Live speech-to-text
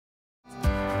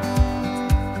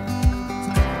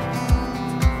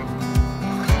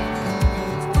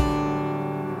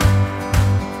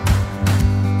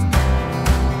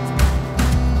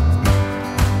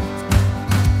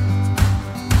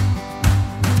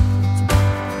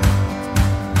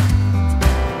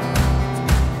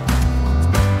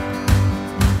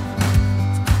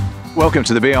Welcome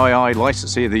to the BII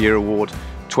Licensee of the Year Award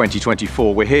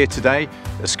 2024. We're here today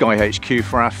at Sky HQ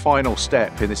for our final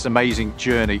step in this amazing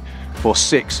journey for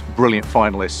 6 brilliant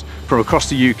finalists from across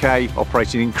the UK,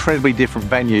 operating in incredibly different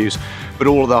venues, but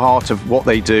all at the heart of what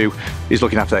they do is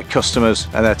looking after their customers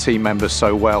and their team members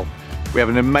so well. We have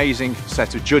an amazing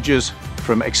set of judges,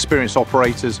 from experienced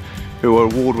operators who are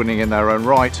award-winning in their own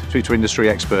right through to industry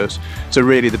experts, to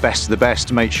really the best of the best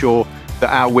to make sure that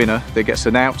our winner that gets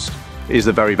announced is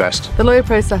the very best. The LOYA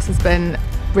process has been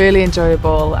really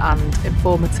enjoyable and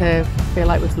informative. I feel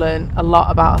like we've learned a lot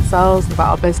about ourselves and about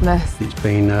our business. It's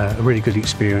been a really good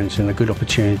experience and a good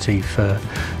opportunity for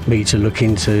me to look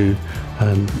into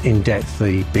in depth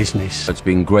the business. It's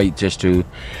been great just to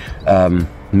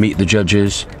meet the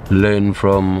judges, learn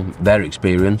from their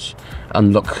experience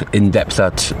and look in depth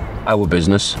at our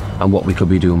business and what we could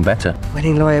be doing better.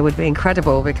 Winning LOYA would be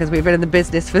incredible because we've been in the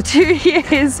business for 2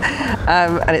 years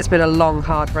and it's been a long,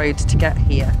 hard road to get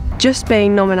here. Just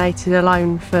being nominated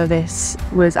alone for this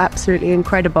was absolutely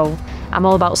incredible. I'm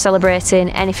all about celebrating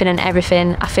anything and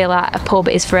everything. I feel like a pub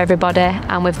is for everybody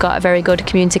and we've got a very good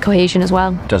community cohesion as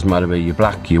well. Doesn't matter whether you're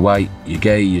black, you're white, you're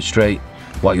gay, you're straight,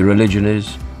 what your religion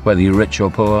is, whether you're rich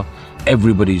or poor,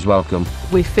 everybody's welcome.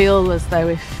 We feel as though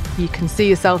if you can see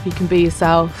yourself, you can be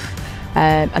yourself,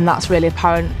 and that's really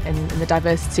apparent in the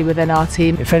diversity within our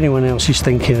team. If anyone else is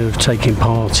thinking of taking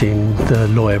part in the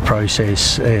LOYA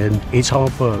process, it's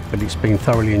hard work, but it's been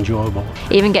thoroughly enjoyable.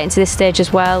 Even getting to this stage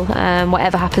as well,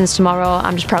 whatever happens tomorrow,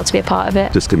 I'm just proud to be a part of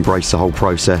it. Just embrace the whole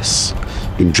process,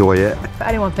 enjoy it. For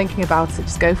anyone thinking about it,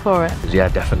 just go for it. Yeah,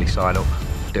 definitely sign up,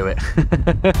 do it.